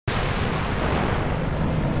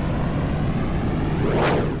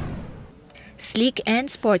Sleek and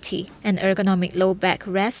sporty, an ergonomic low back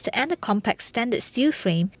rest and a compact standard steel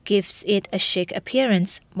frame gives it a chic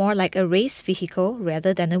appearance, more like a race vehicle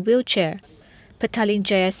rather than a wheelchair. Petaling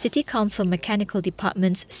Jaya City Council Mechanical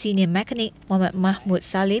Department's senior mechanic Muhammad Mahmud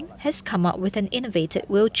Salim has come up with an innovative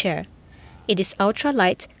wheelchair. It is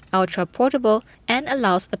ultra-light, ultra-portable and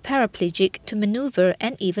allows a paraplegic to maneuver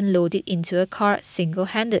and even load it into a car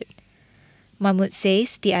single-handed. Mahmud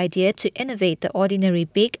says the idea to innovate the ordinary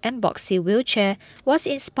big and boxy wheelchair was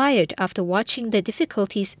inspired after watching the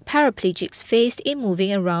difficulties paraplegics faced in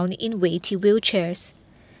moving around in weighty wheelchairs.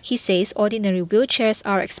 He says ordinary wheelchairs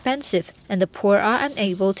are expensive and the poor are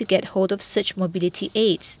unable to get hold of such mobility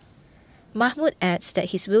aids. Mahmud adds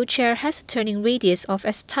that his wheelchair has a turning radius of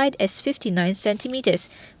as tight as 59 centimeters,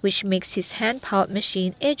 which makes his hand-powered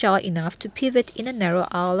machine agile enough to pivot in a narrow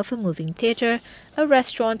aisle of a moving theatre, a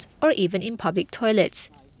restaurant, or even in public toilets.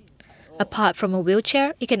 Apart from a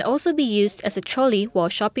wheelchair, it can also be used as a trolley while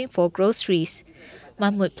shopping for groceries.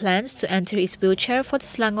 Mahmud plans to enter his wheelchair for the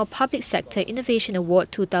Selangor Public Sector Innovation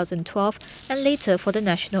Award 2012 and later for the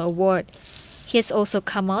National Award. He has also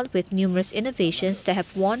come out with numerous innovations that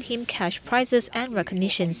have won him cash prizes and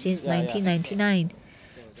recognition since 1999.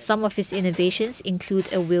 Some of his innovations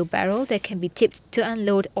include a wheelbarrow that can be tipped to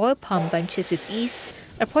unload oil palm bunches with ease,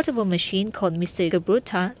 a portable machine called Mr.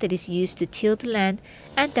 Gebruta that is used to till the land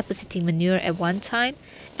and depositing manure at one time,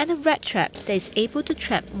 and a rat trap that is able to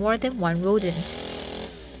trap more than one rodent.